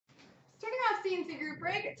CNC group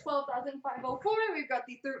break at 12,504. We've got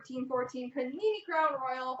the 13-14 Panini Crown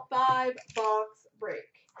Royal 5-box break.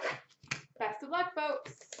 Best of luck,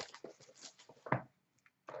 folks.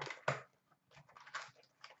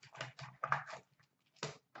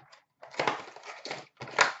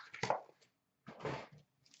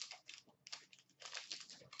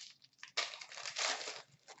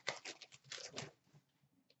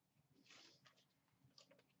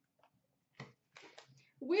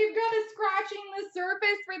 We've got a scratching the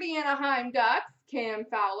surface for the Anaheim Ducks, Cam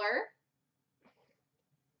Fowler.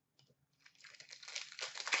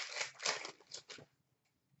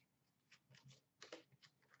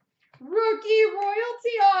 Rookie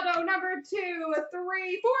Royalty Auto number 2,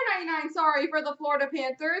 499, sorry, for the Florida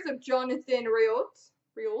Panthers of Jonathan Riot.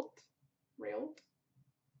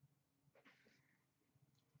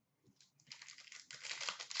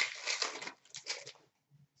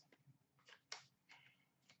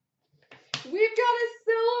 We've got a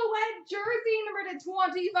silhouette jersey number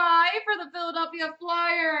 25 for the Philadelphia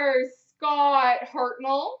Flyers, Scott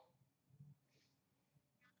Hartnell.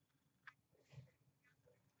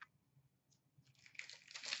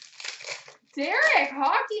 Derek,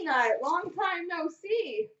 Hockey Nut, long time no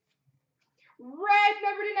see. Red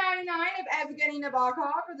number 99 of Evgeny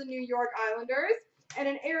Nabokov for the New York Islanders. And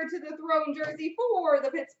an heir to the throne jersey for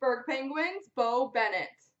the Pittsburgh Penguins, Bo Bennett.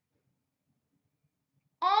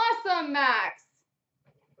 Awesome, Max.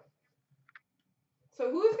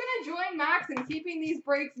 So who's going to join Max in keeping these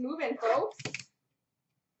breaks moving, folks?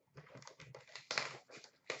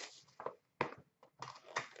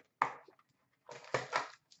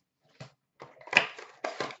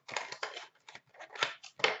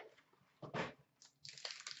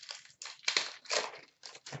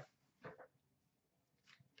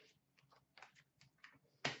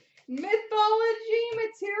 Mythology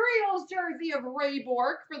Materials jersey of Ray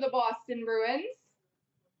Bourque for the Boston Bruins.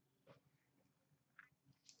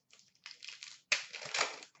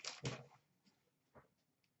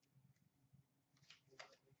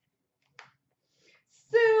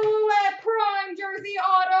 Silhouette Prime jersey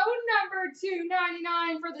auto number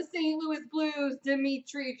 299 for the St. Louis Blues,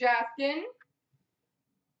 Dmitry Jaskin.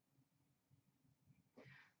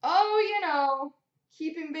 Oh, you know,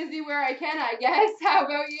 keeping busy where I can, I guess. How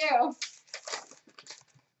about you?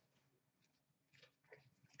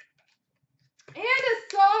 And a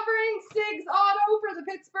Sovereign Sigs auto for the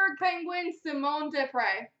Pittsburgh Penguins, Simone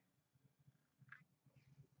Desprez.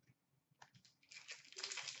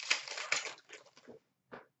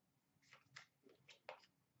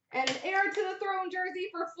 And an heir to the throne jersey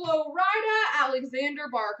for Florida, Alexander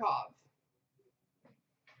Barkov.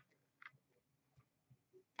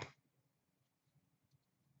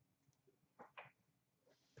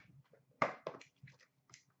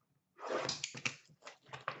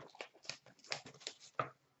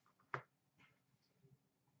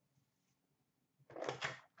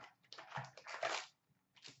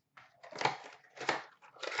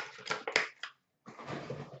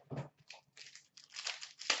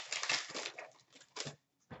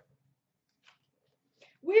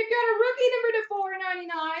 We've got a rookie number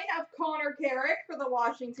 499 of Connor Carrick for the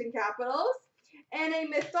Washington Capitals. And a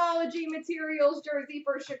Mythology Materials jersey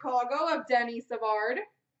for Chicago of Denny Savard.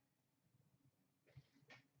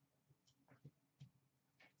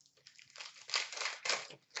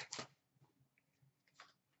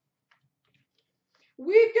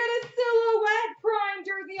 We've got a Silhouette Prime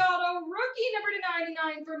jersey auto rookie number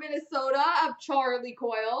 99 for Minnesota of Charlie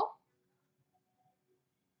Coyle.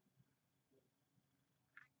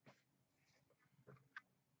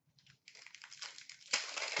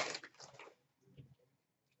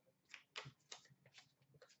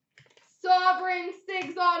 Sovereign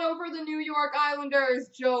Sigs auto for the New York Islanders,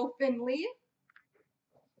 Joe Finley.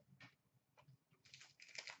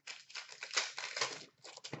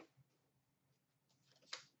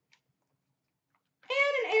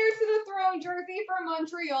 And an heir to the throne jersey for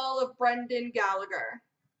Montreal of Brendan Gallagher.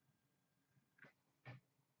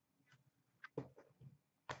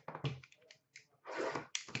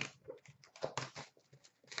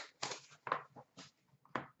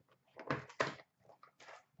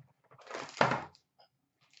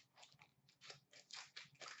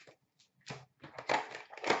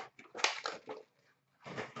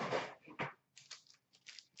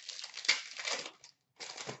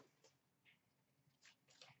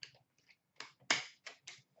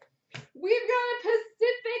 We've got a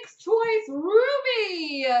Pacific's Choice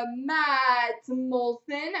Ruby, Matt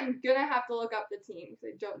Molson. I'm going to have to look up the team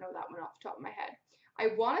because I don't know that one off the top of my head.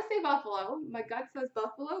 I want to say Buffalo. My gut says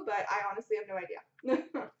Buffalo, but I honestly have no idea.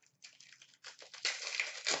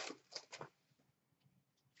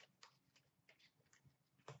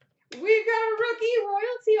 rookie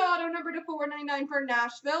royalty auto number to 499 for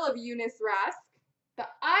Nashville of Eunice Rask. The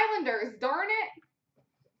Islanders, darn it.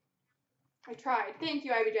 I tried. Thank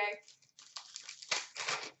you, IBJ.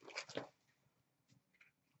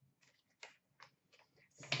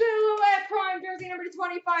 Silhouette prime jersey number to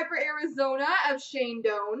 25 for Arizona of Shane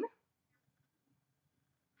Doan.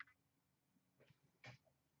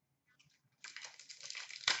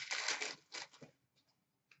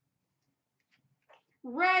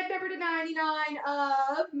 Red number to 99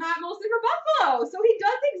 of Matt Molson for Buffalo. So he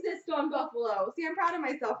does exist on Buffalo. See, I'm proud of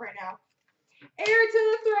myself right now. Heir to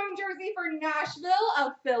the Throne jersey for Nashville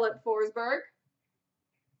of Philip Forsberg.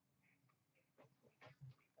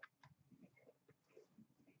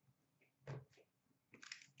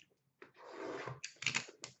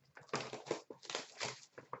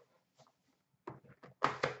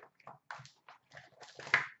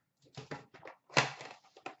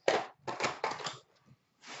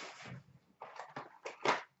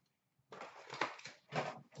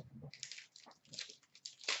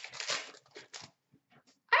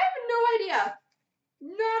 Idea.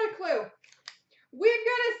 Not a clue. We've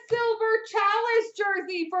got a silver chalice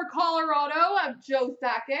jersey for Colorado of Joe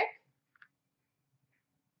Sakic.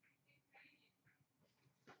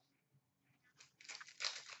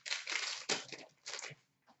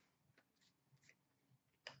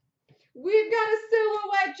 We've got a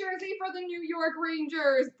silhouette jersey for the New York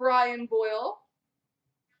Rangers, Brian Boyle.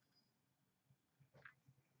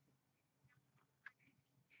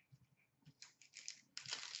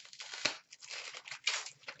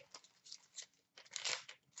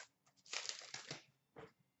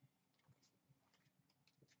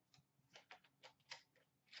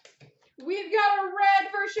 We've got a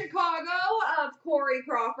red for Chicago of Corey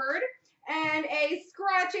Crawford, and a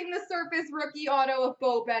scratching the surface rookie auto of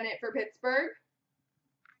Bo Bennett for Pittsburgh.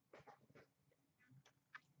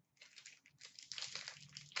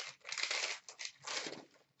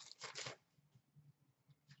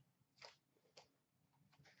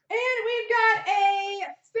 And we've got a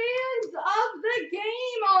Fans of the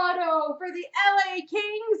Game auto for the LA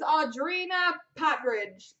Kings, Audrina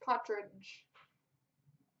Patridge.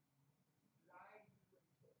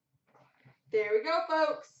 There we go,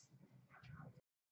 folks.